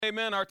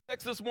amen. Our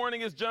text this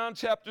morning is John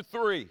chapter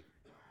 3.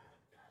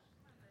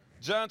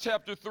 John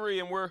chapter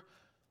 3, and we're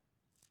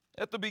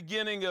at the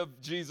beginning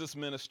of Jesus'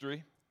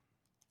 ministry.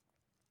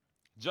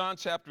 John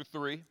chapter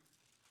 3.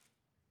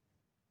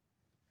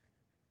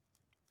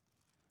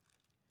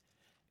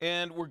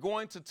 And we're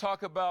going to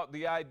talk about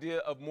the idea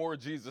of more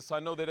Jesus.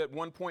 I know that at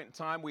one point in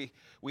time we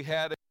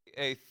had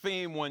a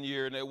theme one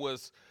year, and it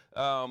was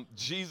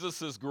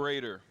Jesus is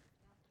greater.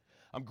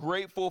 I'm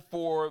grateful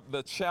for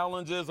the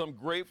challenges. I'm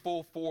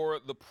grateful for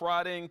the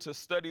prodding to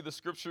study the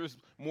scriptures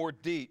more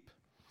deep.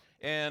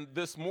 And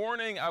this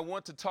morning, I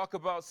want to talk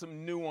about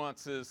some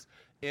nuances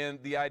in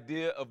the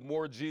idea of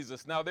more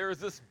Jesus. Now, there is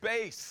this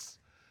base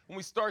when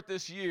we start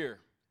this year,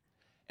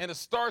 and it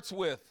starts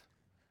with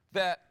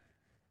that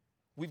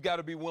we've got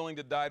to be willing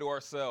to die to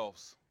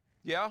ourselves.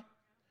 Yeah?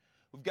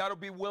 We've got to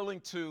be willing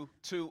to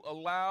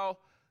allow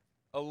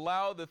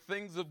the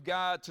things of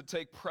God to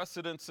take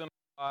precedence in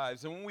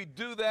lives. And when we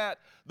do that,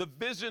 the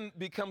vision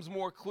becomes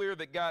more clear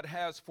that God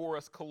has for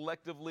us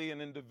collectively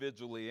and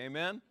individually.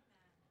 Amen?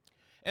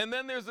 And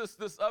then there's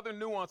this other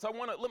nuance. Let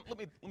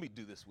me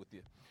do this with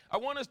you. I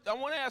want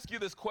to ask you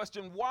this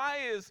question. Why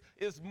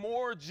is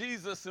more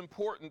Jesus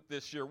important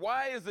this year?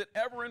 Why is it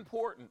ever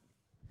important?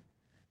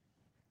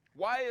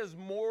 Why is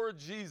more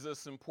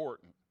Jesus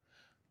important?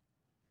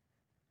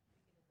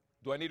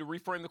 Do I need to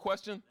reframe the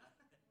question?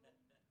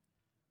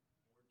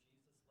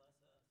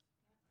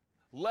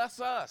 Less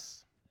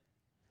us.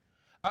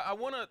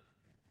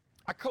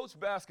 I coach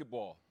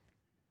basketball.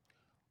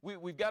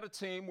 We've got a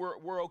team,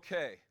 we're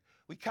okay.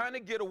 We kind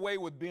of get away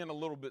with being a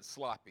little bit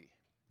sloppy.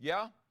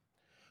 Yeah?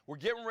 We're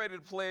getting ready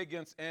to play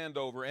against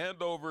Andover.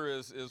 Andover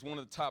is one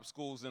of the top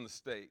schools in the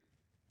state.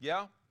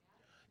 Yeah?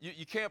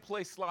 You can't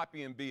play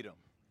sloppy and beat them.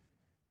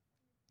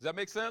 Does that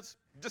make sense?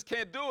 You just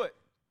can't do it.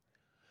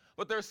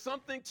 But there's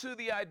something to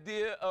the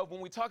idea of when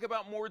we talk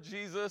about more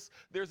Jesus,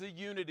 there's a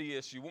unity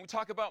issue. When we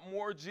talk about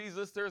more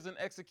Jesus, there's an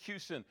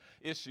execution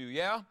issue,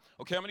 yeah?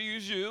 Okay, I'm going to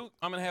use you.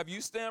 I'm going to have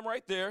you stand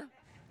right there.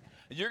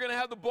 You're going to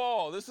have the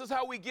ball. This is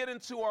how we get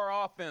into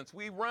our offense.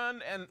 We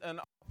run an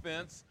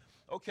offense.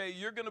 Okay,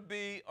 you're going to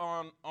be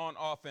on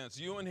offense,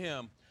 you and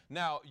him.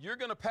 Now, you're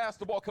going to pass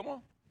the ball. Come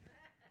on.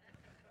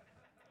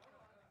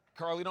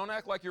 Carly, don't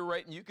act like you're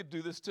right, and you could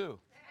do this too.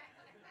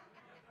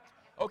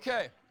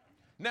 Okay.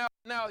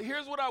 Now,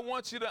 here's what I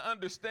want you to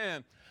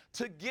understand.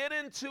 To get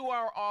into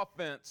our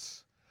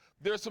offense,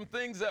 there's some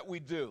things that we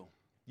do,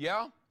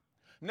 yeah?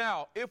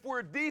 Now, if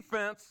we're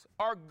defense,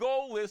 our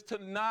goal is to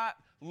not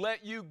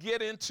let you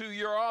get into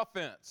your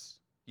offense,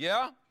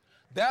 yeah?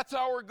 That's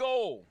our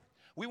goal.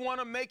 We want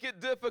to make it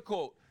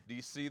difficult. Do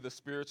you see the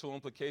spiritual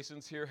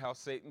implications here, how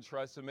Satan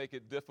tries to make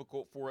it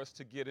difficult for us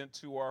to get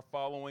into our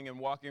following and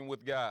walking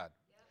with God?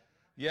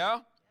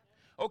 Yeah?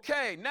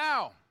 Okay,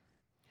 now,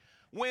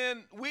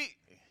 when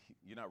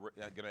you're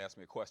not going to ask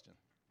me a question.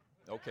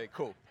 Okay,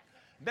 cool.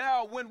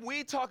 Now, when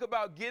we talk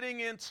about getting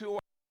into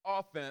our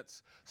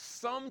offense,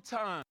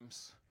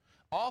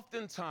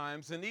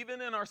 oftentimes, and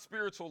even in our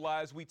spiritual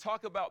lives, we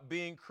talk about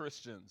being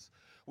Christians.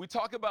 We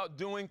talk about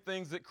doing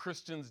things that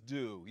Christians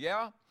do,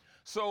 yeah?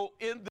 So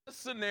in this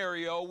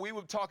scenario, we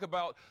would talk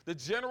about, the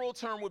general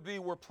term would be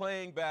we're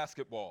playing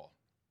basketball.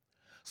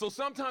 So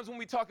sometimes when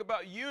we talk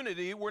about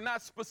unity, we're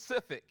not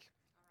specific,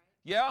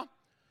 yeah?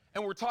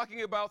 And we're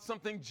talking about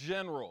something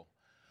general.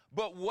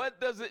 But what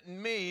does it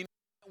mean?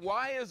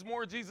 Why is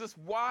more Jesus?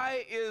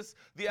 Why is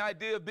the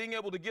idea of being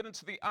able to get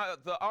into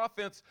the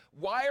offense?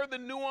 Why are the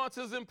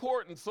nuances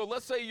important? So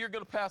let's say you're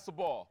going to pass the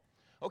ball.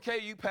 Okay,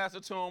 you pass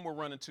it to him. We're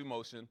running two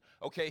motion.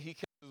 Okay, he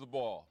catches the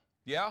ball.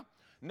 Yeah?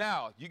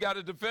 Now, you got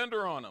a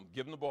defender on him.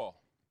 Give him the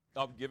ball.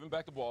 Give him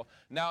back the ball.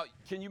 Now,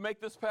 can you make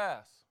this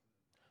pass?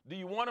 Do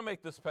you want to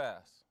make this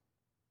pass?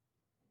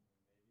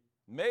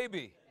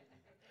 Maybe.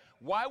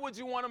 Why would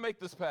you want to make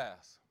this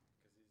pass?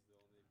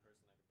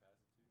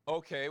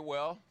 Okay,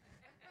 well,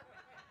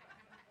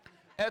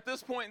 at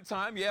this point in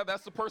time, yeah,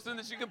 that's the person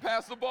that you can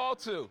pass the ball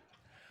to.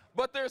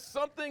 But there's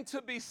something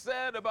to be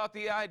said about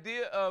the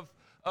idea of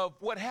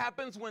what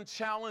happens when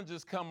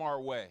challenges come our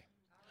way.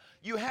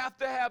 You have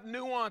to have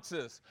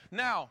nuances.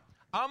 Now,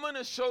 I'm going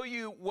to show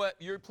you what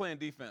you're playing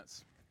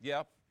defense.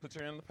 Yeah, put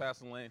your hand in the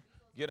passing lane.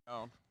 Get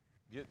down.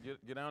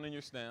 Get down in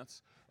your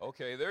stance.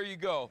 Okay, there you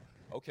go.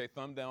 Okay,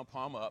 thumb down,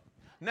 palm up.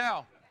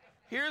 Now,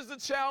 here's the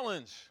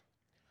challenge.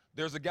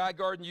 There's a guy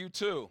guarding you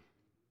too.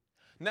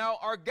 Now,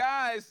 our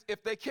guys,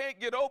 if they can't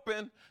get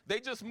open,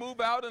 they just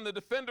move out and the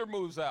defender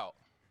moves out.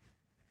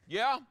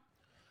 Yeah?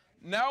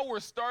 Now we're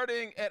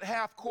starting at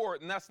half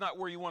court, and that's not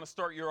where you want to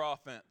start your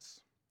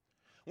offense.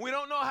 We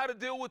don't know how to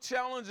deal with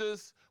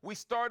challenges. We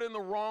start in the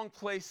wrong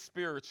place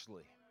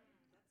spiritually.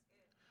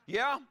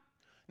 Yeah?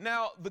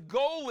 Now, the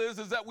goal is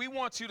that we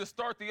want you to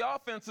start the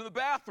offense in the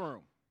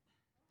bathroom.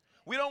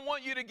 We don't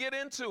want you to get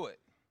into it.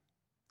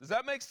 Does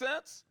that make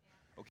sense?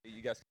 Okay,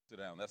 you guys can sit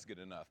down. That's good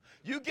enough.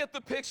 You get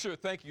the picture.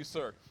 Thank you,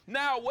 sir.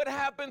 Now, what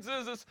happens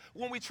is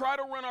when we try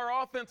to run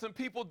our offense and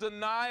people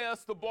deny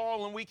us the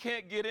ball and we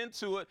can't get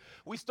into it,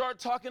 we start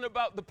talking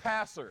about the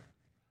passer.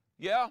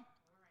 Yeah?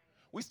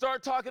 We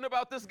start talking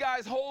about this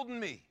guy's holding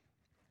me.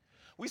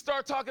 We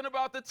start talking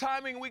about the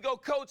timing, and we go,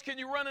 Coach, can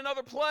you run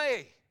another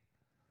play?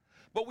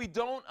 But we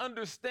don't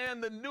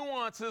understand the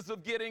nuances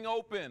of getting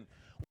open.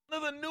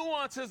 One of the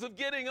nuances of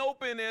getting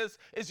open is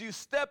you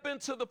step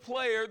into the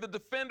player, the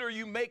defender,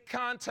 you make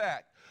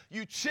contact.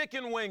 You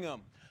chicken wing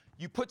him.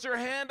 You put your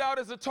hand out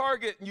as a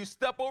target, and you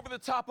step over the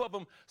top of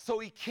him so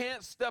he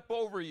can't step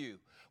over you.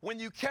 When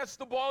you catch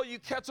the ball, you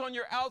catch on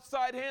your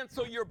outside hand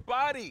so your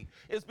body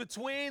is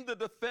between the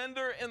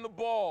defender and the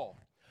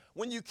ball.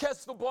 When you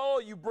catch the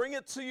ball, you bring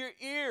it to your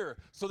ear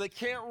so they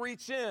can't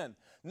reach in.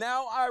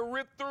 Now I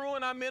rip through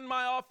and I'm in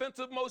my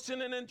offensive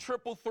motion and in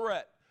triple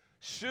threat.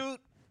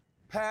 Shoot,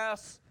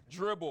 pass,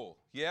 dribble.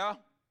 Yeah?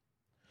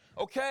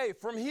 Okay,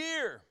 from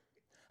here,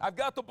 I've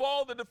got the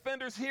ball, the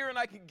defender's here, and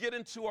I can get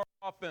into our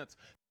offense.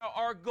 Now,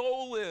 our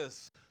goal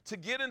is to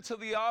get into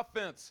the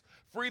offense,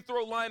 free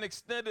throw line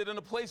extended in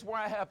a place where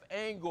I have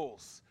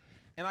angles,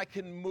 and I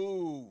can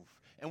move,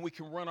 and we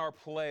can run our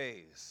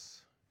plays.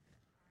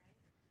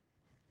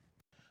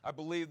 I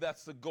believe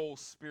that's the goal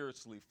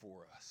spiritually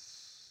for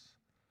us.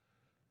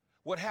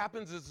 What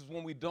happens is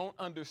when we don't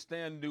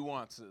understand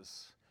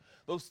nuances,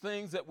 those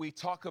things that we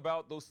talk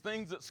about, those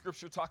things that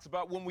Scripture talks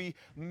about, when we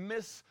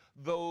miss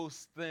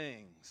those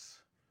things,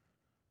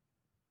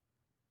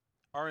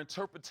 our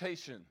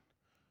interpretation,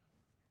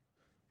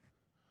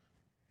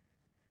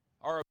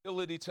 our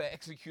ability to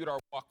execute our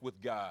walk with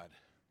God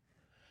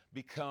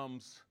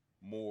becomes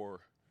more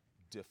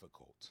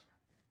difficult.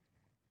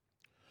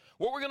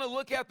 What we're going to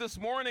look at this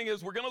morning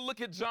is we're going to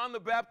look at John the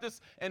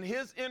Baptist and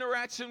his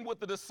interaction with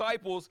the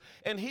disciples,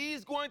 and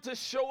he's going to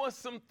show us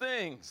some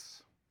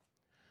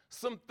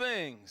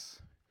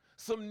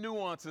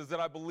nuances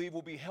that I believe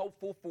will be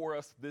helpful for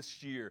us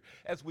this year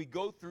as we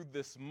go through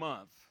this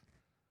month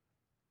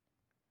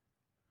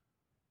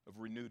of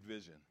renewed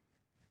vision.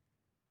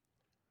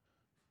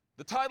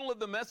 The title of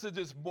the message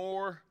is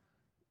More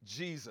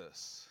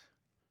Jesus.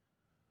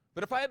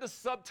 But if I had to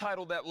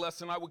subtitle that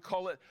lesson, I would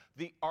call it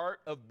The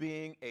Art of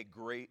Being a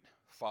Great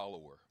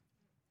Follower.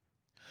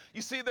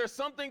 You see, there's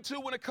something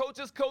too when a coach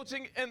is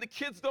coaching and the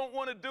kids don't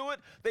want to do it,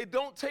 they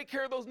don't take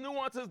care of those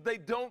nuances, they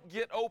don't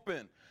get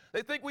open.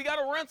 They think we got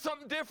to run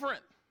something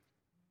different.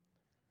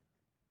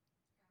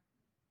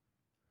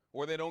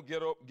 Or they don't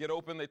get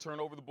open, they turn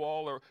over the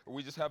ball, or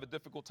we just have a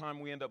difficult time,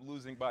 we end up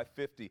losing by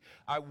 50.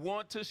 I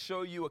want to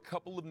show you a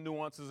couple of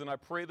nuances, and I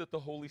pray that the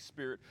Holy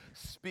Spirit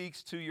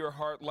speaks to your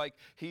heart like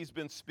he's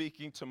been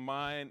speaking to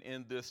mine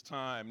in this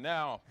time.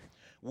 Now,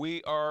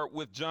 we are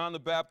with John the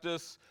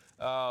Baptist.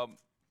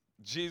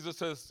 Jesus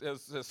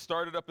has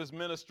started up his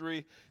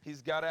ministry.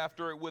 He's got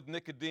after it with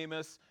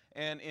Nicodemus,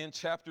 and in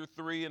chapter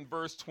 3 and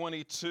verse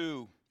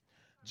 22,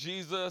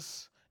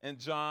 Jesus and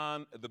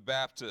John the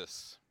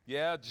Baptist.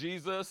 Yeah,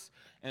 Jesus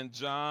and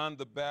John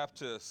the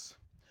Baptist.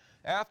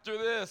 After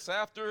this,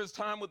 after his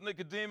time with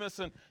Nicodemus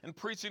and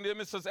preaching to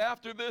him, it says,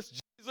 after this,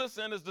 Jesus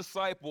and his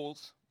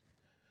disciples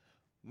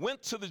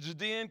went to the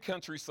Judean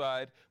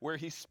countryside where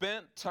he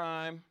spent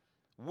time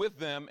with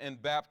them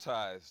and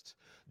baptized.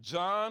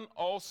 John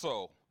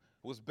also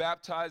was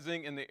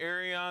baptizing in the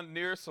area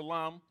near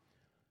Siloam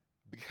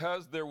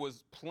because there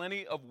was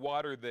plenty of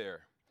water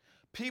there.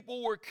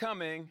 People were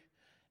coming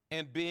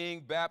and being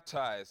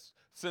baptized,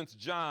 since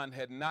John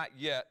had not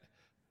yet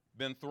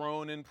been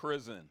thrown in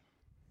prison.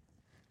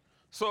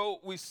 So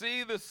we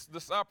see this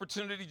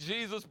opportunity.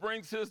 Jesus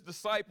brings his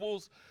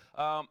disciples,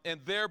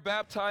 and they're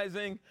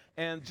baptizing,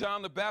 and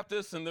John the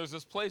Baptist, and there's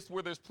this place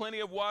where there's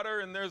plenty of water,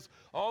 and there's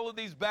all of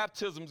these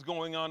baptisms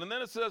going on. And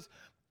then it says,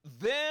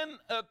 then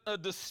a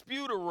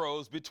dispute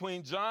arose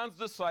between John's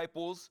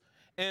disciples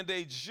and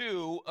a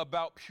Jew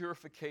about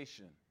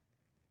purification.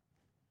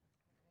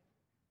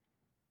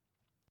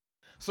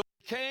 So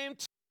he came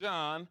to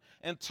John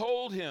and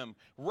told him,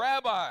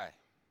 Rabbi,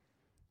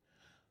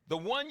 the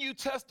one you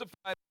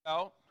testified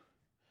about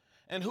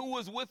and who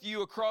was with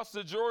you across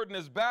the Jordan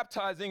is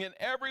baptizing, and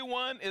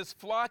everyone is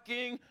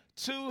flocking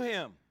to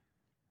him.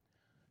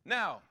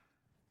 Now,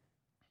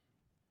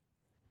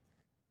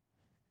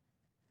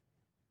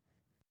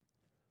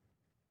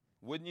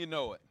 wouldn't you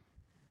know it?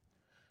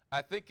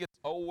 I think it's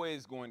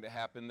always going to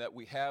happen that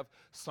we have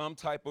some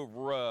type of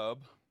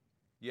rub,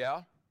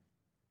 yeah?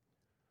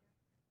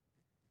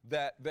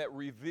 That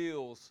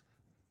reveals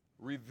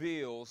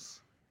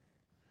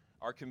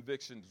our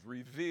convictions,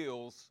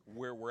 reveals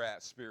where we're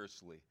at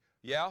spiritually.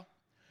 Yeah?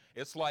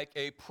 It's like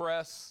a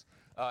press,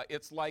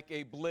 it's like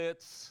a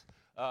blitz,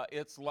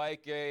 it's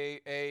like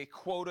a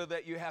quota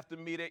that you have to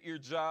meet at your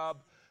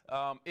job.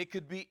 It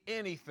could be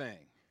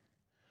anything.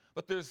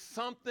 But there's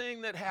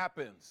something that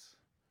happens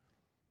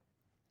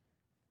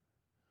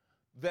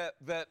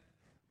that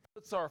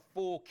puts our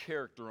full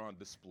character on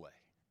display.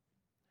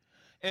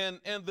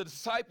 And the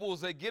disciples,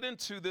 they get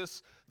into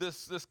this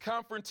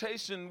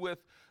confrontation with,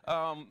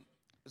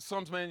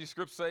 some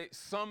manuscripts say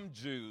some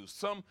Jews,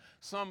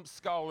 some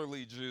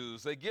scholarly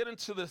Jews. They get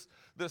into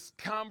this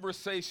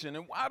conversation,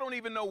 and I don't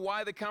even know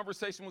why the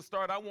conversation was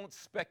started. I won't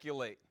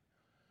speculate.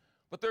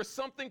 But there's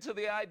something to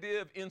the idea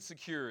of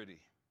insecurity.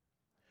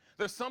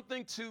 There's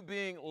something to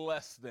being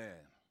less than.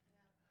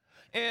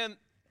 And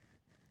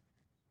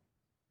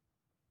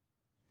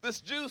this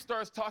Jew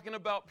starts talking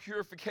about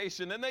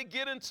purification, and they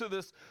get into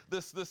this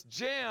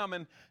jam,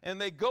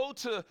 and they go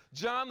to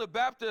John the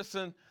Baptist,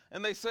 and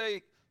they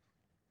say,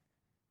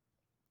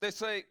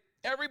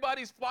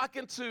 everybody's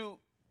flocking to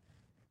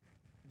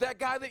that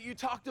guy that you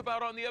talked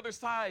about on the other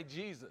side,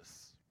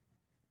 Jesus.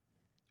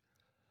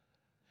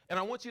 And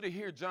I want you to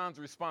hear John's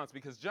response,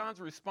 because John's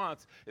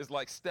response is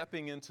like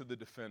stepping into the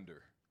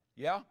defender.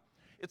 Yeah?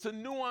 It's a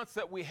nuance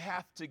that we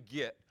have to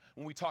get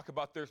when we talk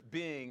about there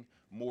being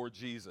more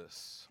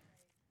Jesus.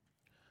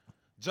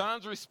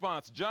 John's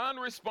response. John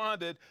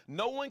responded,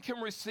 "No one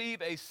can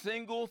receive a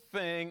single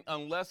thing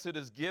unless it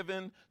is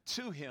given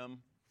to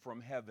him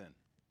from heaven.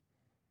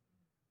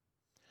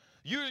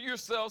 You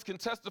yourselves can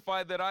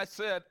testify that I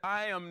said,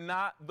 I am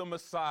not the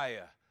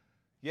Messiah."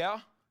 Yeah?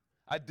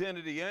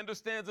 Identity. He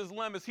understands his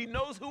limits. He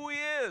knows who he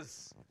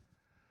is.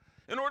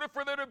 In order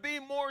for there to be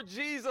more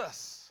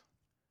Jesus,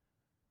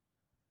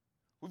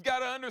 we've got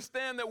to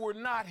understand that we're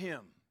not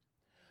him,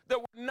 that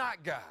we're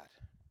not God.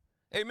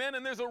 Amen?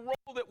 And there's a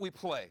role that we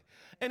play.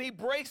 And he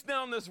breaks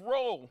down this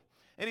role,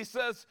 and he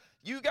says,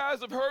 you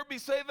guys have heard me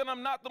say that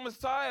I'm not the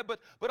Messiah, but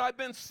I've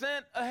been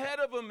sent ahead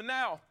of him.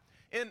 Now,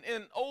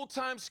 in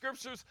old-time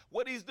scriptures,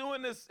 what he's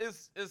doing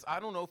is I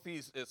don't know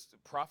if it's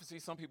prophecy.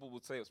 Some people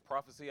would say it's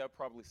prophecy. I'd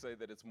probably say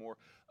that it's more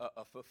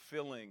a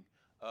fulfilling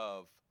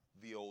of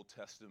the Old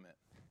Testament.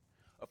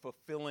 A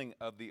fulfilling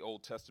of the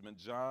Old Testament.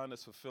 John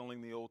is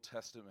fulfilling the Old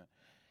Testament.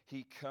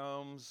 He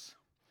comes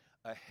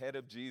ahead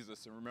of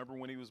Jesus. And remember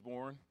when he was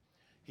born?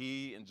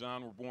 He and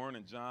John were born,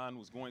 and John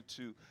was going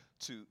to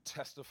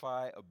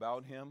testify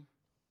about him.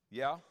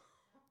 Yeah?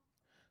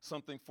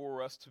 Something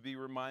for us to be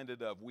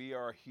reminded of. We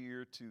are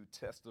here to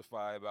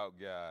testify about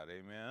God.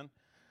 Amen?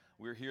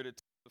 We're here to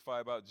testify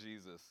about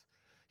Jesus.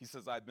 He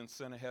says, I've been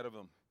sent ahead of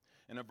him.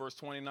 And in verse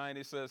 29,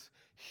 he says,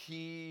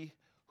 he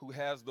who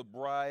has the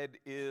bride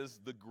is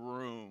the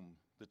groom.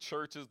 The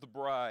church is the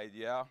bride,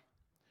 yeah?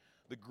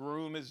 The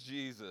groom is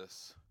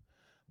Jesus.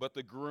 But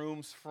the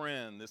groom's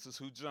friend, this is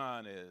who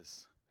John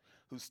is,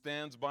 who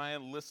stands by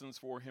and listens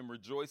for him,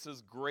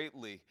 rejoices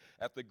greatly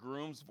at the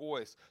groom's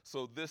voice.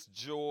 So this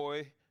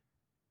joy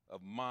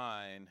of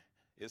mine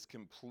is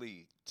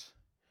complete.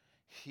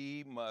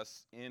 He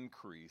must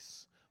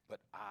increase, but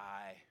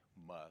I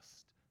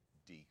must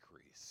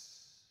decrease.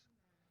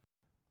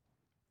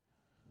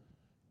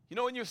 You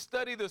know, in your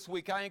study this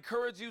week, I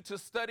encourage you to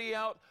study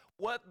out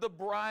what the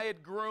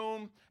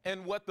bridegroom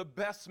and what the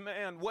best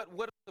man, what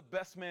does the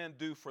best man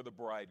do for the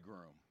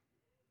bridegroom?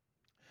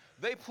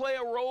 They play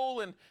a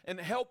role in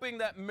helping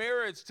that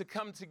marriage to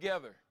come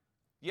together.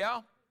 Yeah?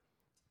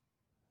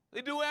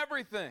 They do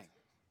everything.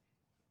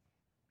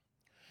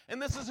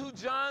 And this is who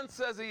John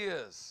says he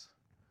is.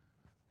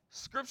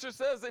 Scripture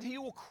says that he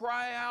will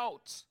cry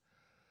out,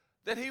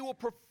 that he will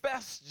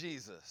profess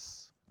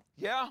Jesus.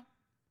 Yeah?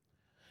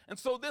 And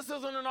so this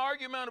isn't an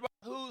argument about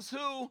who's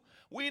who.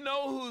 We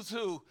know who's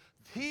who.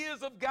 He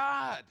is of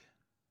God.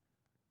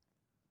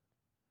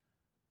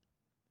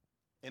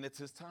 And it's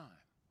his time.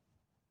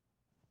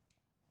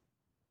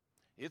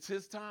 It's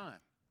his time.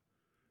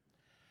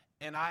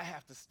 And I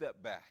have to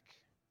step back.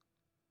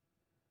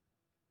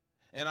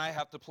 And I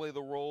have to play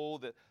the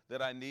role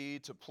that I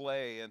need to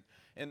play.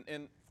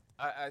 And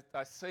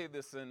I say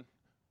this, and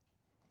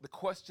the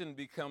question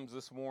becomes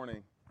this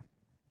morning,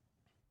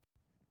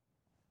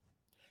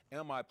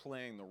 am I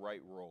playing the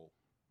right role?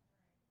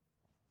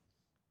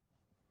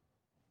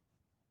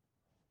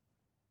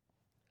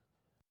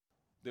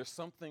 There's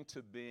something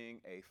to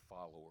being a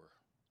follower.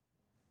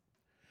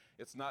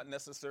 It's not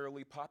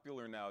necessarily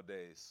popular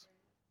nowadays.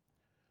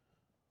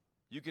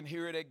 You can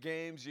hear it at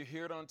games, you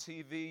hear it on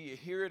TV, you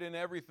hear it in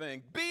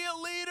everything. Be a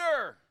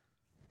leader.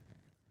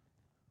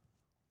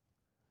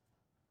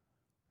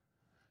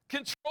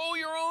 Control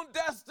your own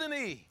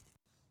destiny.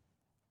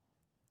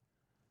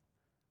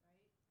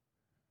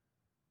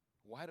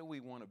 Why do we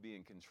want to be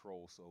in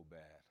control so bad?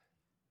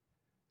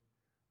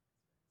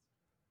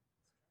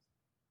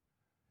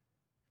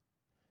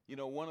 You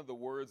know, one of the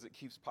words that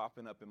keeps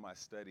popping up in my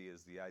study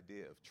is the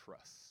idea of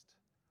trust.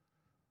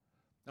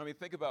 I mean,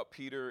 think about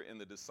Peter and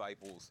the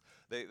disciples.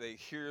 They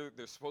hear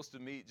they're supposed to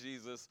meet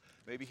Jesus.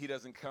 Maybe he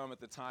doesn't come at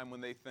the time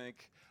when they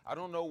think. I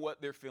don't know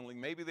what they're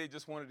feeling. Maybe they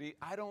just wanted to eat.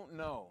 I don't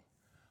know.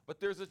 But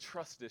there's a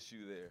trust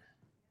issue there.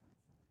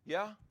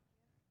 Yeah?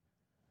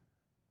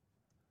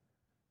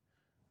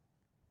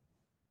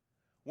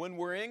 When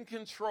we're in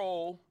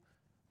control,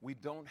 we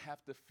don't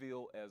have to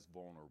feel as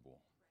vulnerable.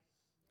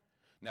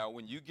 Now,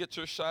 when you get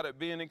your shot at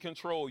being in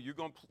control, you're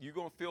going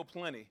to feel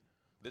plenty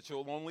that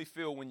you'll only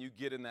feel when you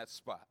get in that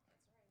spot.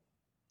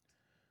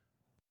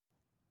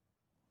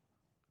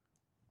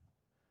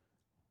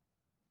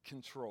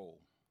 Control.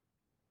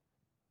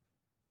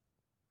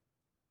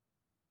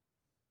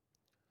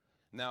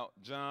 Now,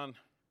 John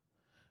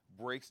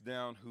breaks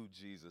down who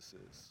Jesus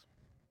is.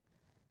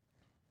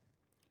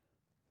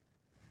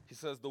 He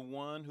says, the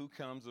one who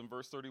comes, in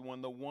verse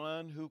 31, the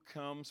one who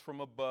comes from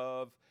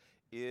above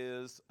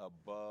is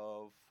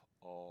above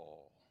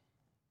all.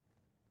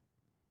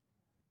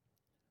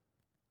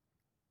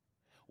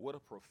 What a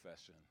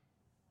profession.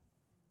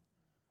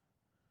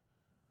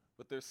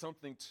 But there's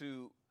something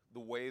to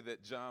the way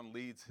that John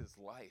leads his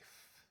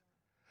life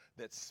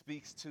that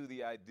speaks to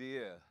the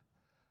idea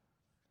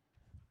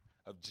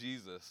of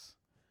Jesus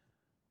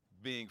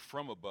being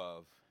from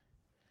above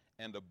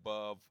and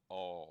above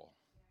all.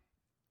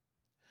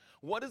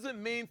 What does it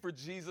mean for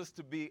Jesus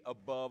to be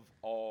above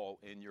all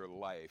in your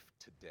life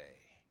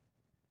today?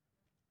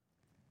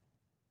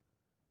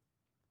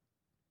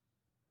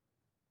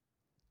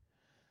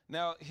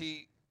 Now,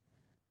 he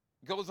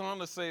goes on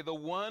to say, the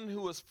one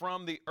who is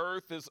from the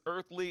earth is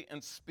earthly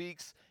and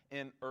speaks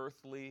in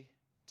earthly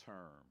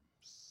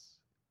terms.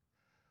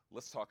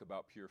 Let's talk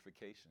about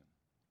purification.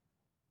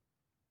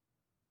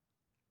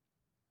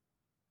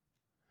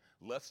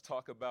 Let's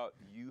talk about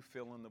you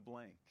fill in the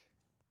blank.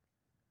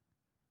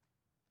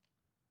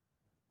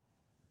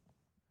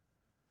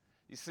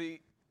 You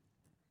see,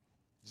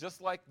 just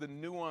like the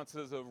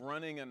nuances of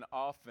running an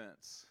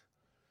offense,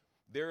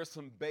 there are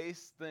some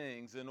base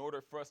things in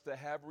order for us to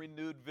have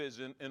renewed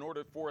vision, in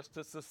order for us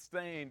to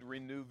sustain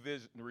renewed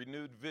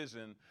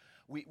vision,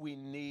 we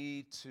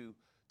need to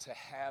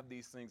have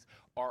these things.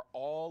 Are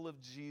all of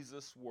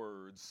Jesus'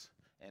 words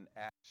and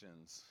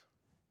actions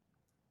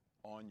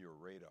on your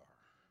radar?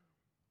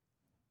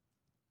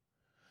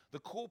 The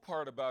cool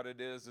part about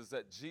it is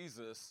that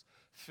Jesus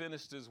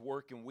finished his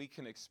work and we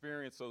can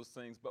experience those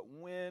things, but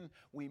when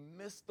we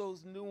miss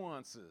those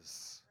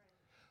nuances,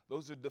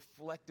 those are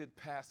deflected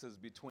passes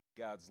between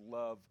God's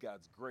love,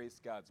 God's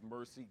grace, God's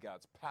mercy,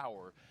 God's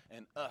power,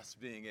 and us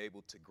being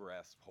able to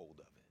grasp hold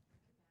of it.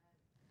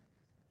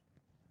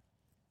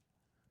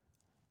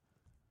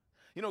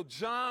 You know,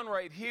 John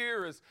right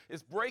here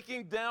is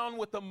breaking down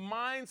what the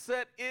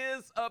mindset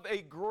is of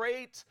a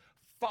great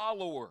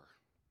follower.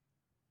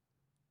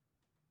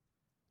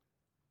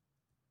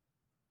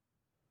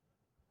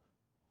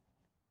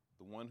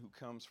 The one who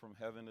comes from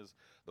heaven is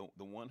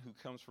the one who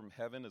comes from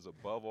heaven is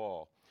above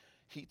all.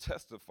 He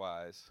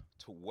testifies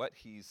to what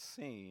he's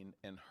seen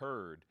and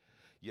heard,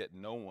 yet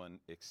no one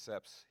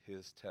accepts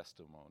his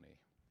testimony.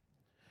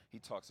 He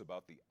talks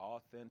about the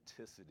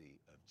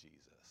authenticity of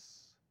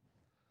Jesus.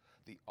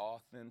 The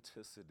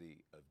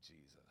authenticity of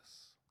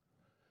Jesus.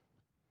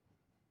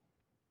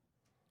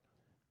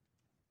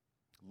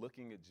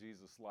 Looking at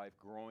Jesus' life,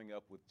 growing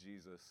up with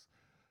Jesus,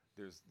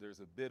 there's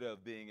a bit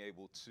of being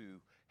able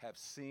to have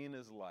seen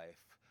his life,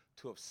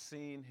 to have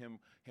seen him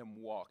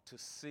walk, to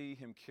see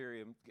him carry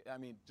him. I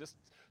mean, just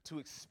to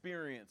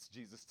experience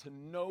Jesus, to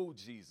know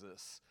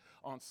Jesus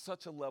on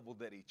such a level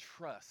that he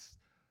trusts,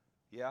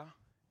 yeah,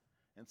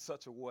 in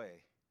such a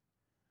way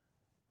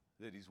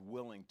that he's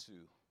willing to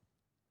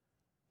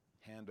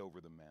hand over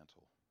the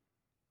mantle.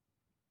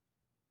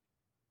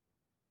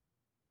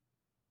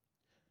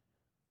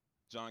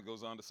 John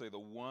goes on to say, the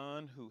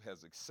one who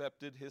has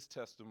accepted his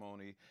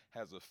testimony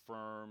has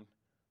affirmed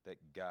that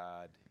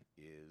God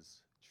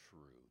is true.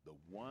 The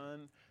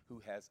one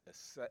who has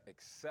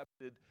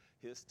accepted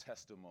his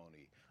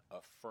testimony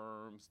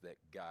affirms that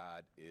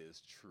God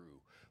is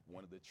true.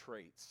 One of the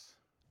traits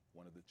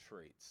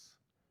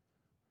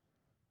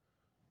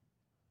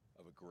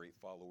of a great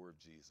follower of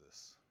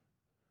Jesus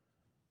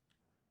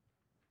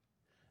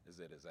is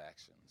that his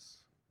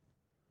actions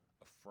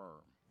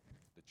affirm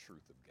the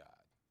truth of God.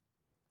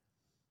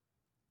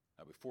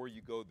 Now, before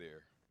you go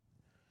there,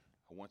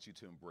 I want you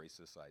to embrace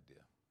this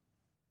idea.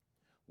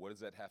 What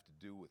does that have to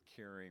do with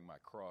carrying my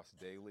cross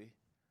daily?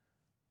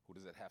 What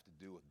does that have to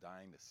do with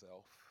dying to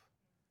self?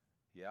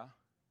 Yeah?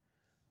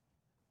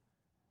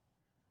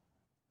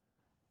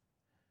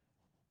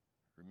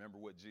 Remember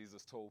what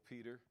Jesus told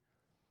Peter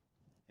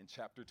in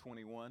chapter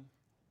 21?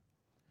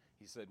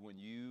 He said, when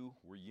you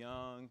were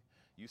young,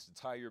 you used to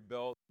tie your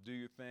belt, do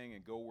your thing,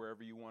 and go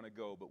wherever you want to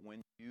go. But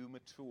when you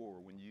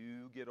mature, when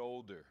you get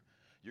older,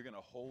 you're going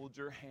to hold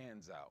your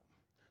hands out.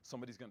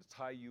 Somebody's going to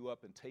tie you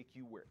up and take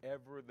you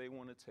wherever they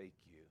want to take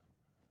you.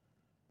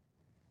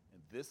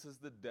 And this is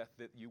the death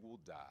that you will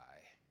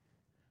die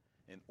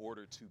in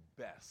order to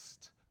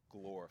best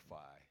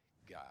glorify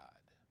God.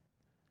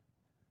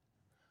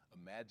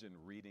 Imagine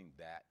reading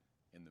that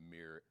in the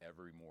mirror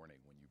every morning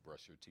when you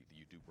brush your teeth.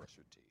 You do brush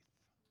your teeth.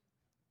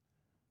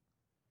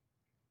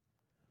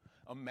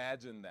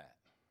 Imagine that.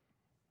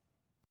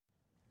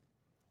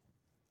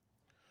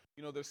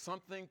 You know, there's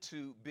something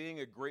to being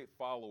a great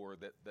follower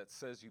that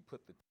says you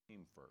put the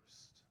team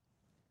first.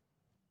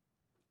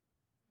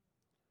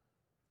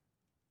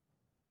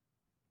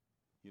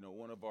 You know,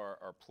 one of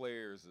our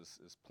players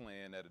is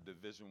playing at a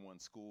Division I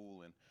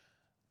school, and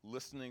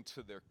listening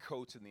to their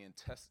coach and the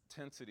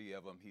intensity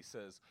of them, he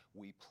says,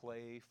 we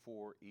play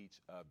for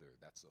each other.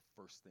 That's the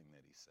first thing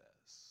that he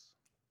says.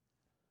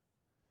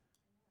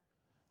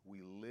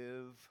 We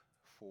live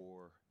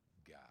for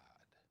God.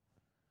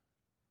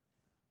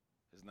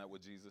 Isn't that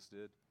what Jesus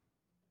did?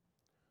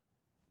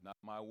 Not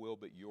my will,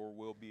 but your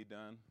will be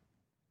done.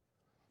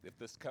 If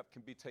this cup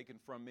can be taken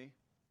from me,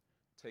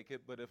 take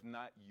it. But if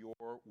not,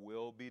 your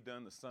will be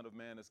done. The Son of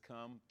Man has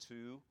come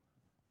to,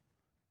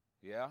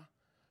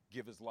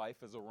 give his life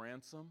as a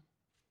ransom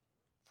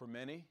for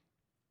many.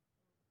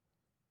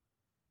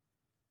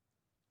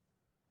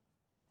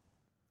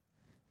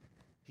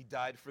 He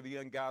died for the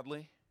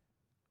ungodly.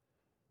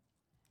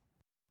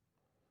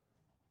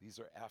 These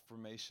are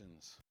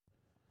affirmations.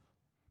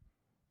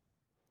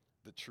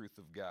 The truth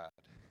of God.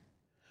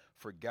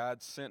 For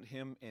God sent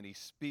him and he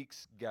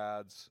speaks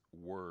God's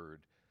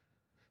word.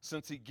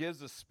 Since he gives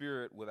the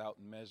Spirit without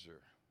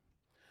measure.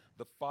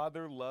 The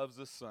Father loves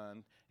the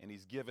Son and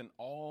he's given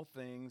all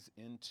things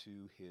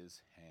into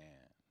his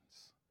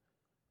hands.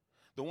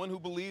 The one who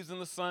believes in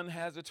the Son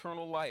has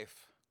eternal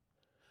life.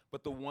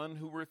 But the one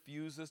who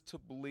refuses to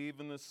believe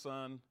in the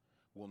Son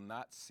will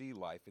not see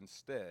life.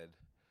 Instead,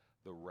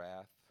 the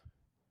wrath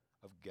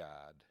of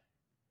God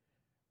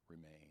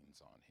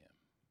remains on him.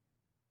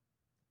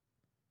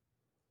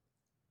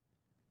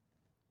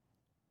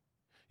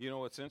 You know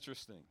what's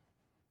interesting?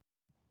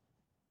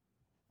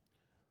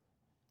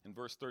 In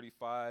verse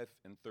 35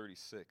 and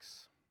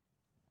 36,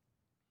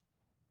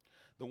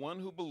 the one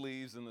who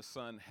believes in the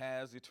Son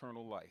has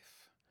eternal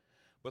life,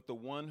 but the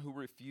one who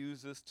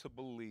refuses to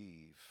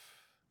believe,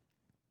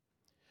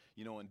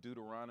 you know, in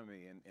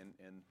Deuteronomy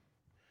and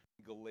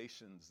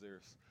Galatians,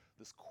 there's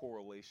this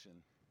correlation,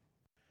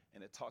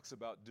 and it talks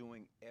about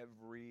doing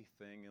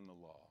everything in the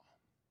law.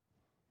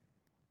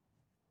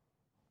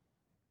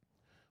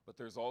 But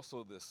there's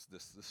also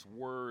this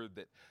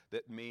word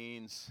that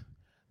means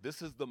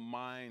this is the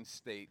mind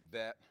state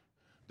that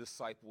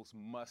disciples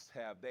must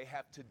have. They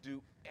have to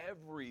do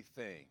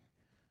everything,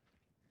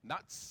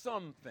 not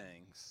some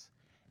things,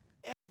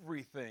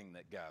 everything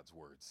that God's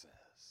word says.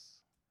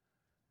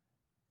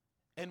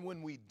 And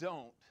when we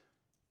don't,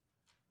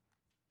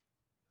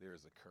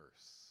 there's a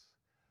curse.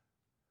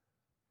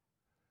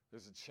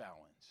 There's a challenge.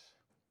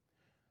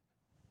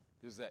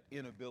 There's that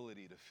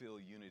inability to feel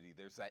unity.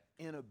 There's that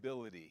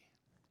inability,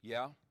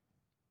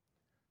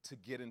 to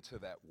get into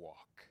that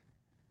walk,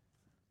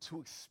 to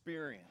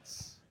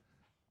experience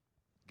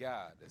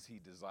God as he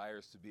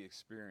desires to be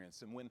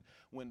experienced. And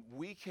when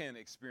we can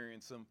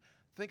experience him,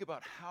 think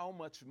about how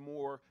much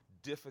more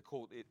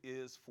difficult it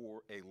is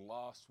for a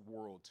lost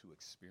world to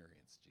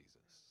experience Jesus.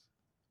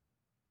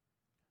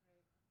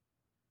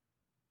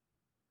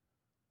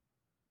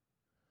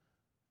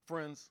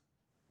 Friends,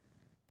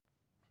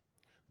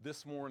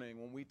 this morning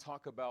when we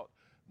talk about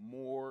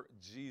more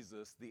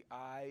Jesus, the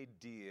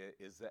idea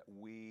is that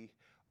we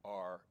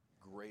are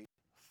great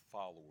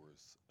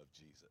followers of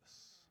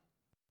Jesus.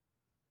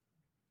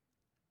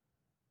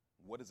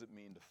 What does it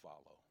mean to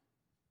follow?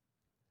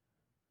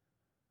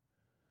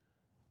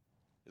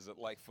 Is it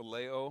like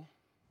phileo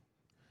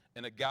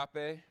and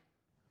agape?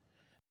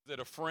 Is it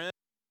a friend?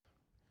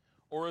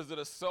 Or is it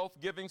a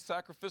self-giving,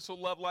 sacrificial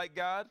love like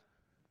God?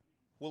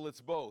 Well,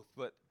 it's both.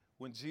 But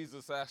when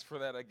Jesus asked for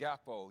that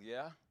agapo,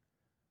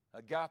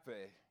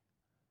 agape,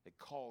 it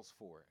calls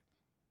for it.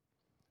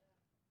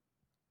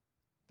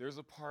 There's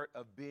a part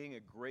of being a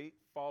great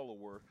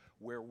follower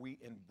where we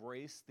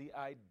embrace the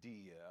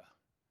idea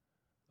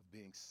of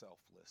being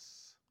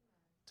selfless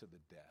to the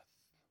death.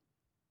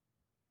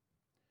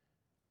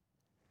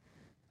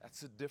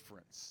 That's a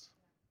difference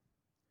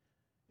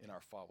in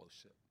our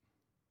fellowship.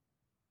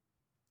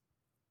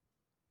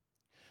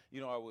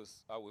 You know, I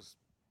was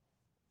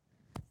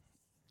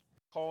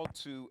called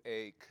to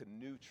a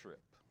canoe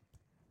trip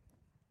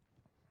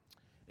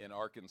in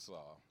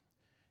Arkansas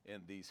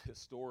in these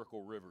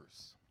historical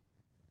rivers.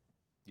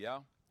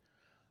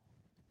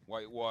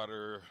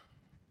 Whitewater,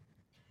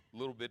 a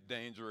little bit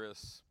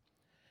dangerous,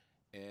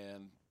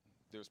 and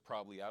there's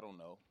probably,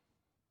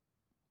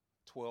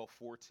 12,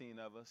 14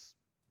 of us.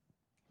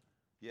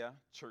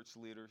 Church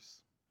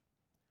leaders.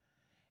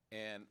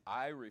 And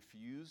I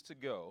refused to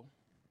go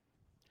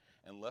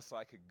unless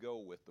I could go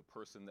with the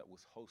person that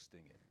was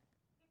hosting it.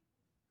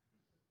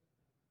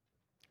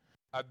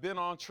 I've been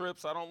on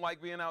trips. I don't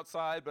like being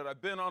outside, but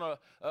I've been on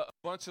a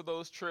bunch of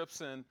those trips,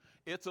 and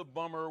it's a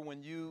bummer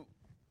when you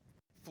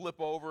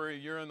flip over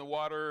and you're in the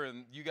water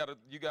and you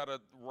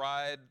gotta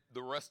ride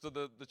the rest of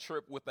the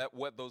trip with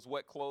those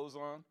wet clothes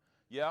on.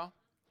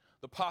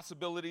 The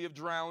possibility of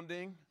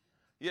drowning.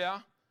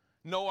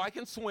 No, I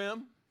can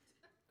swim.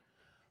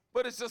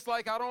 But it's just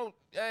like I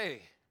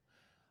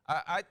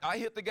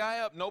hit the guy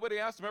up. Nobody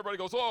asked him. Everybody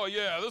goes, oh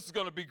yeah, this is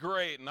gonna be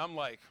great. And I'm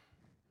like,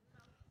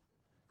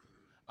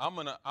 I'm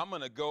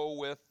gonna go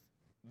with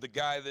the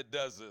guy that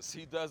does this.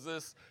 He does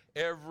this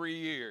every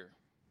year.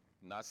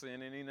 I'm not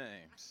saying any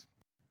names.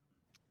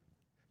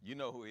 You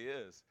know who he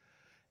is.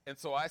 And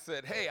so I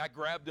said, hey, I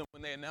grabbed him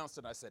when they announced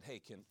it. I said, hey,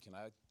 can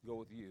I go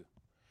with you?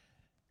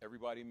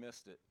 Everybody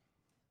missed it.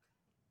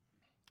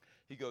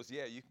 He goes,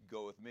 yeah, you can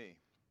go with me.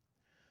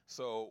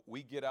 So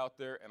we get out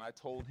there, and I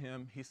told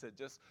him, he said,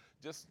 just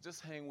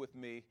hang with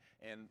me,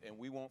 and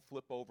we won't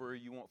flip over,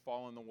 you won't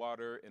fall in the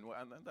water. And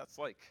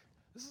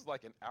this is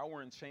like an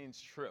hour and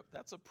change trip.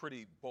 That's a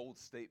pretty bold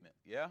statement,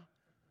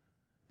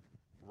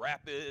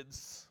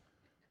 Rapids,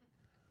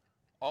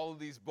 all of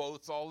these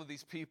boats, all of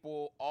these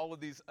people, all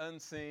of these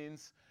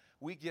unseens.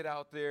 We get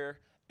out there,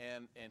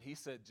 and he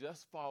said,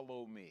 just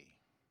follow me.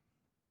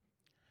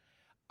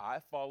 I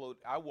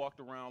walked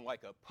around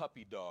like a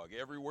puppy dog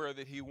everywhere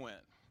that he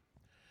went.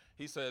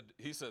 He said,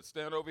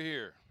 stand over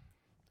here.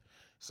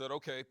 Said,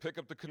 okay, pick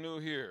up the canoe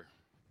here.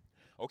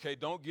 Okay,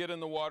 don't get in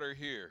the water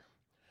here.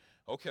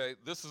 Okay,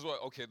 this is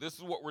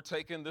what we're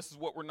taking. This is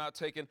what we're not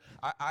taking.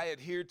 I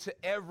adhered to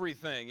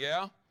everything,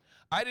 yeah?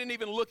 I didn't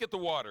even look at the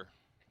water.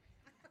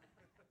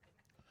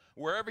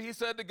 Wherever he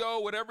said to go,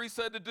 whatever he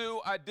said to do,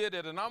 I did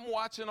it. And I'm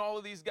watching all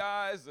of these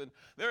guys, and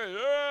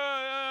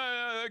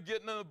they're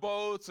getting in the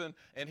boats. And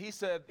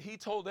he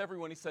told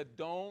everyone, he said,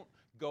 don't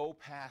go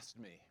past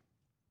me.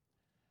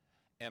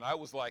 And I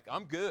was like,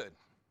 I'm good,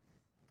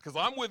 because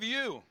I'm with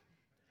you.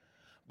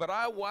 But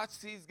I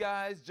watched these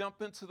guys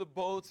jump into the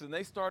boats, and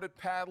they started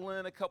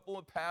paddling a couple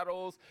of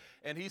paddles.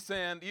 And he's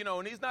saying,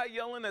 and he's not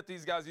yelling at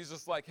these guys. He's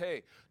just like,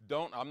 hey,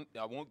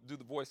 I won't do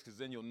the voice because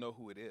then you'll know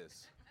who it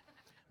is.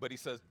 But he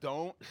says,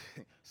 don't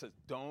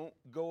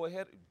go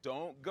ahead,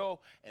 don't go.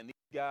 And these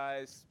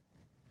guys,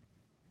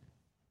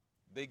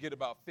 they get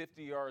about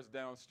 50 yards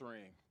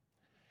downstream.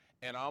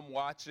 And I'm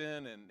watching,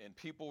 and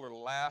people are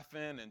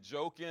laughing and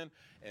joking.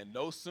 And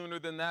no sooner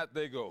than that,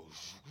 they go,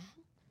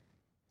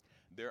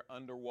 they're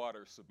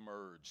underwater,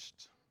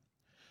 submerged.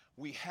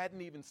 We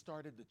hadn't even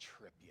started the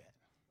trip yet.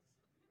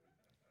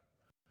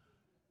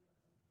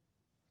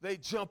 They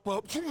jump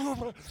up,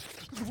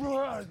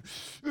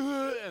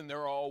 and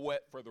they're all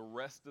wet for the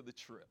rest of the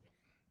trip.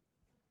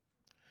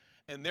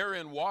 And they're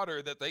in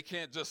water that they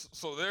can't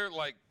so they're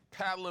like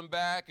paddling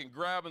back and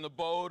grabbing the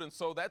boat. And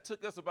so that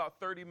took us about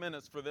 30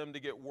 minutes for them to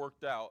get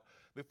worked out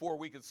before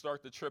we could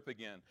start the trip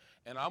again.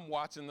 And I'm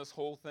watching this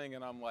whole thing,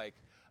 and I'm like,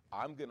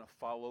 I'm going to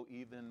follow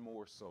even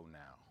more so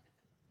now.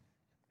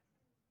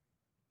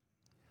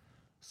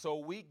 So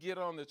we get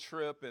on the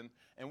trip, and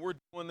we're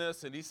doing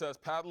this, and he says,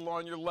 paddle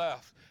on your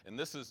left. And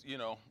this is,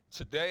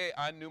 today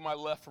I knew my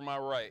left from my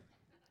right.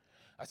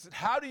 I said,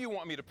 how do you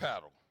want me to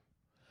paddle?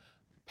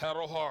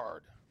 Paddle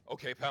hard.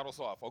 Okay, paddle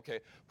soft. Okay,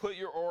 put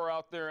your oar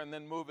out there and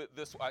then move it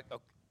this way.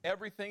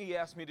 Everything he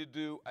asked me to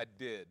do, I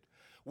did.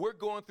 We're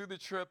going through the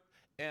trip,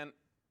 and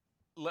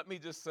let me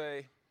just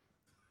say,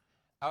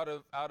 out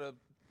of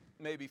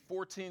maybe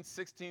 14,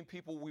 16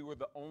 people, we were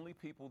the only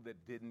people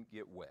that didn't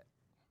get wet.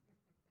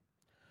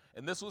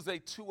 And this was a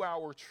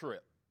 2-hour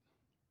trip.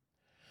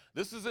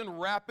 This is in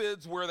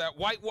rapids where that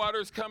white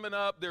water's coming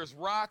up. There's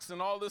rocks and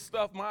all this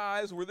stuff. My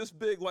eyes were this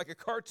big, like a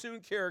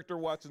cartoon character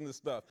watching this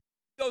stuff.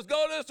 He goes,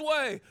 go this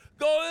way,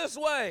 go this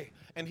way.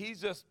 And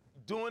he's just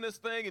doing his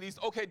thing, and he's,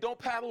 okay, don't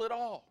paddle at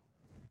all.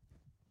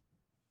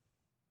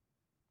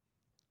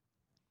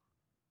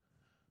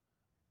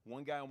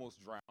 One guy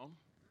almost drowned.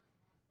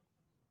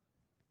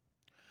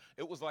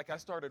 It was like I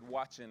started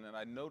watching, and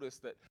I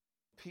noticed that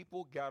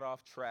people got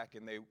off track,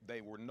 and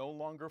they were no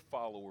longer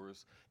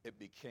followers. It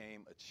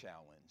became a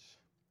challenge.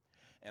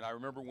 And I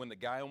remember when the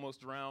guy almost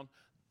drowned,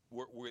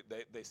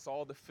 they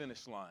saw the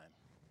finish line.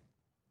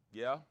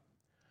 Yeah?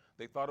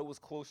 They thought it was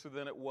closer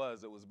than it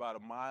was. It was about a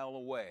mile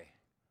away.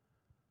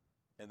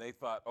 And they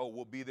thought, oh,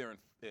 we'll be there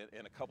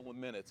in a couple of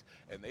minutes.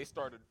 And they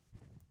started.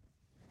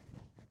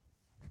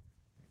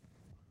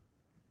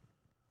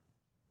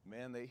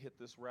 Man, they hit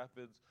this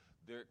rapids.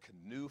 Their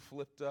canoe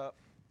flipped up.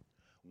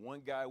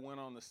 One guy went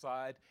on the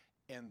side,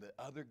 and the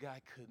other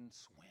guy couldn't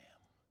swim.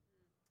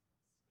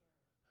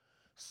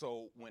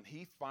 So when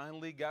he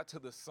finally got to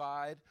the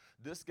side,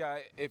 this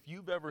guy, if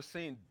you've ever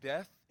seen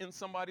death in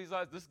somebody's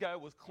eyes, this guy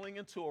was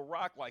clinging to a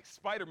rock like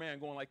Spider-Man,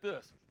 going like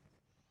this,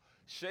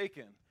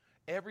 shaking.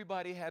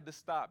 Everybody had to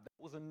stop.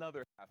 That was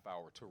another half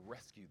hour to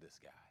rescue this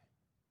guy.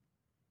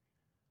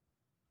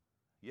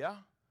 Yeah?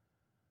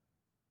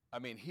 I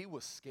mean, he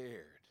was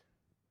scared.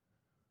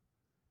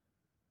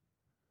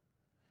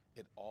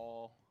 It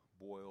all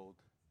boiled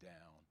down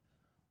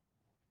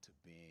to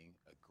being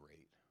a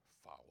great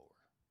follower.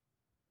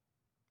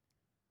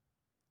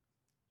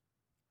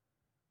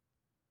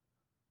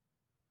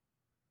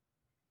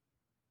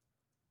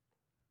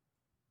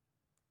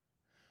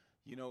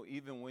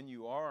 Even when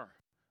you are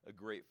a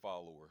great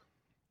follower,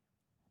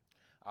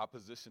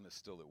 opposition is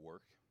still at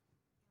work.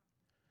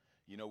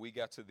 We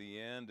got to the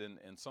end,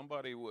 and some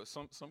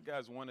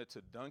guys wanted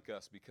to dunk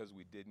us because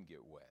we didn't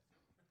get wet.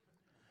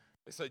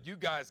 They said, you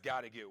guys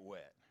got to get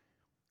wet.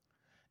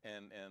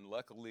 And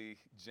luckily,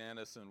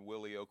 Janice and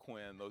Willie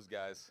O'Quinn, those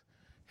guys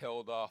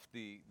held off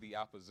the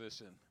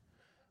opposition.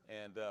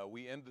 And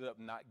we ended up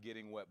not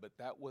getting wet, but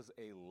that was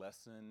a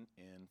lesson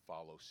in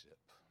fellowship.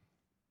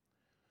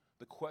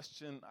 The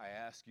question I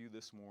ask you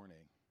this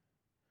morning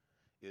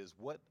is,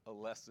 what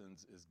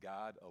lessons is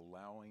God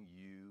allowing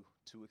you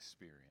to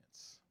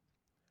experience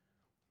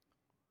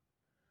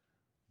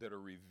that are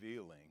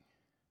revealing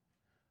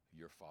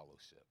your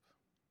fellowship?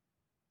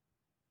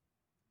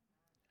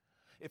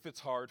 If it's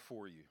hard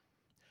for you,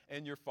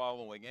 and you're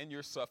following, and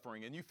you're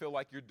suffering, and you feel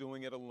like you're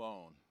doing it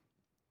alone,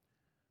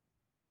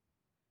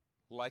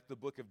 like the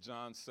book of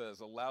John says,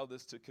 allow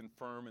this to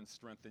confirm and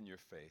strengthen your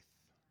faith.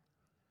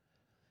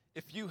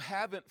 If you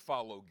haven't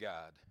followed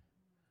God,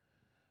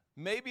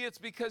 maybe it's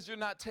because you're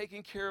not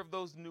taking care of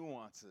those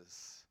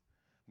nuances.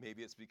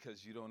 Maybe it's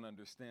because you don't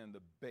understand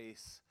the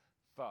base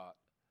thought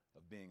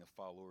of being a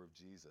follower of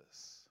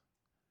Jesus.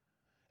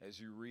 As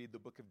you read the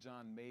book of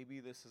John,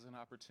 maybe this is an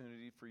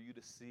opportunity for you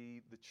to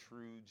see the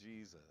true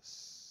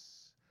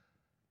Jesus.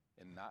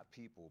 and not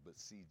people, but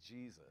see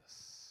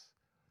Jesus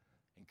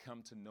and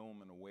come to know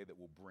him in a way that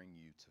will bring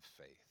you to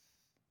faith.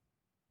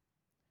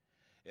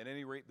 At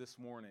any rate, this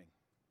morning,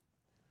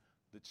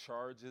 the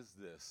charge is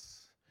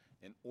this.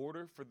 In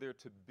order for there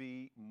to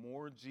be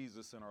more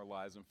Jesus in our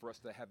lives and for us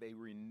to have a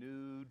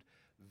renewed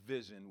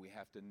vision, we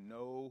have to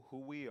know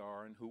who we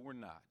are and who we're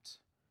not.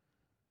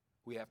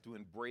 We have to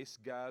embrace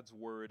God's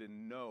word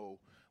and know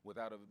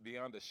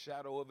beyond a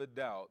shadow of a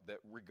doubt that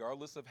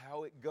regardless of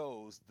how it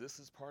goes, this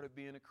is part of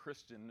being a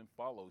Christian and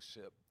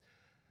fellowship.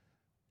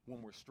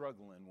 When we're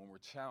struggling, when we're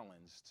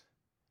challenged,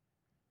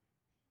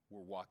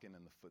 we're walking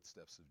in the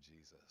footsteps of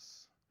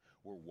Jesus.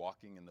 We're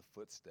walking in the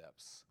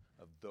footsteps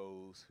of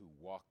those who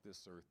walk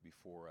this earth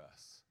before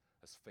us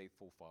as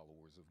faithful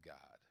followers of God.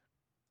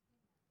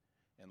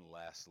 And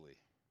lastly,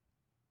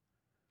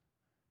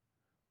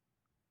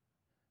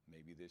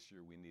 maybe this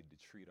year we need to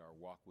treat our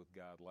walk with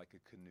God like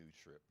a canoe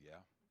trip,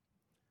 yeah?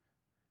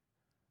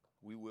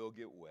 We will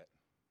get wet,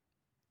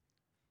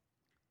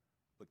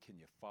 but can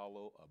you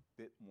follow a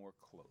bit more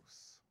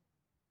close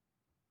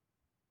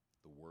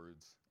the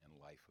words and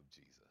life of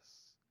Jesus?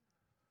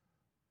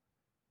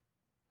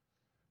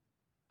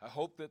 I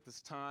hope that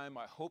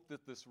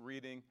this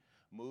reading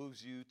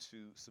moves you to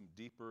some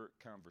deeper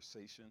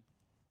conversation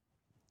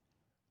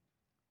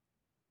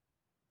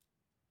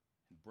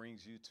and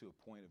brings you to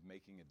a point of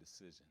making a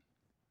decision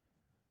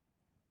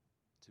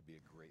to be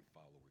a great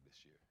follower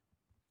this year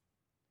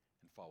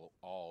and follow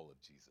all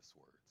of Jesus'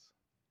 words.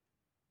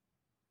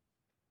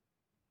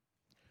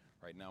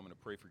 Right now I'm going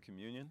to pray for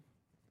communion.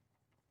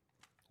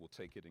 We'll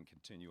take it and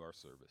continue our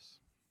service.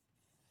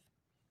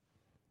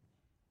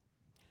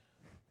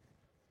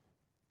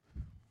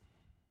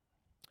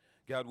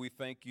 God, we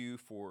thank you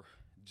for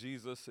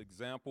Jesus'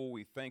 example.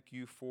 We thank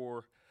you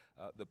for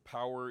the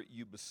power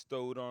you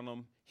bestowed on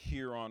him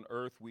here on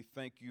earth. We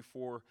thank you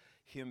for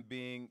him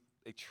being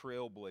a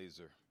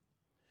trailblazer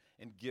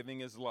and giving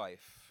his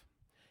life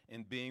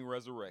and being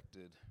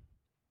resurrected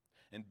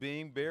and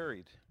being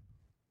buried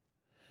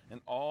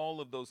and all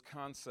of those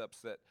concepts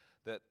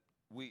that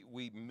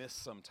we miss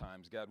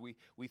sometimes. God, we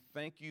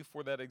thank you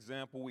for that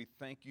example. We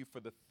thank you for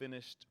the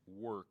finished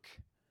work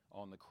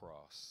on the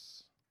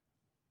cross.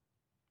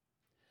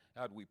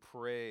 God, we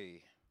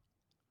pray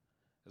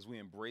as we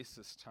embrace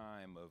this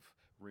time of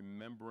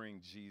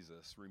remembering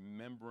Jesus,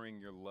 remembering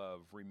your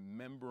love,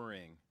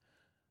 remembering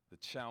the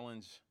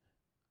challenge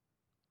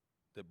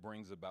that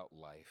brings about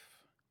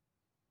life,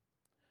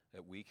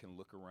 that we can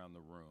look around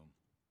the room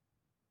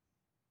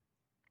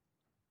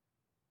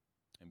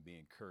and be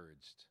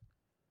encouraged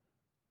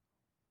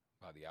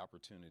by the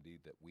opportunity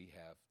that we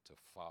have to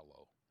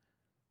follow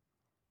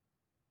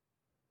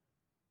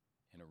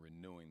in a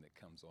renewing that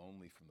comes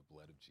only from the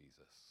blood of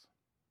Jesus.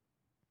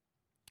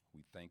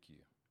 We thank you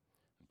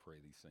and pray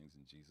these things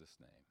in Jesus'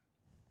 name.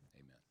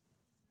 Amen.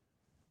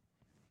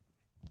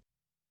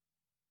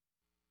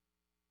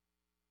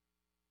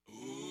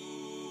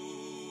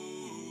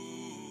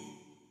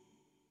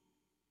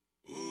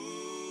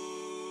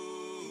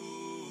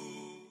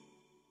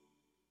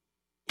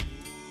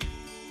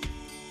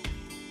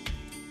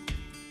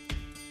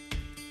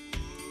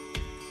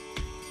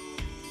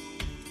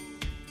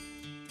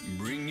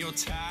 Bring your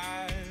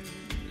tithe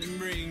and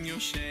bring your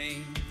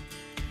shame.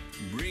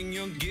 Bring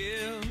your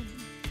guilt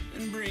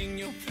and bring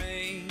your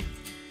pain.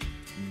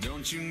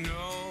 Don't you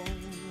know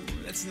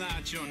that's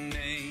not your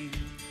name?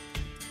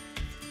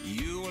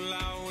 You will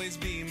always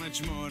be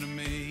much more to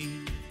me.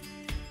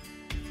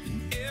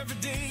 And every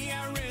day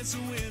I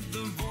wrestle with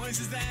the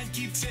voices that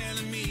keep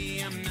telling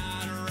me I'm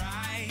not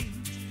right.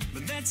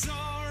 But that's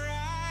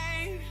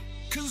alright,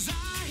 'cause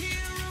I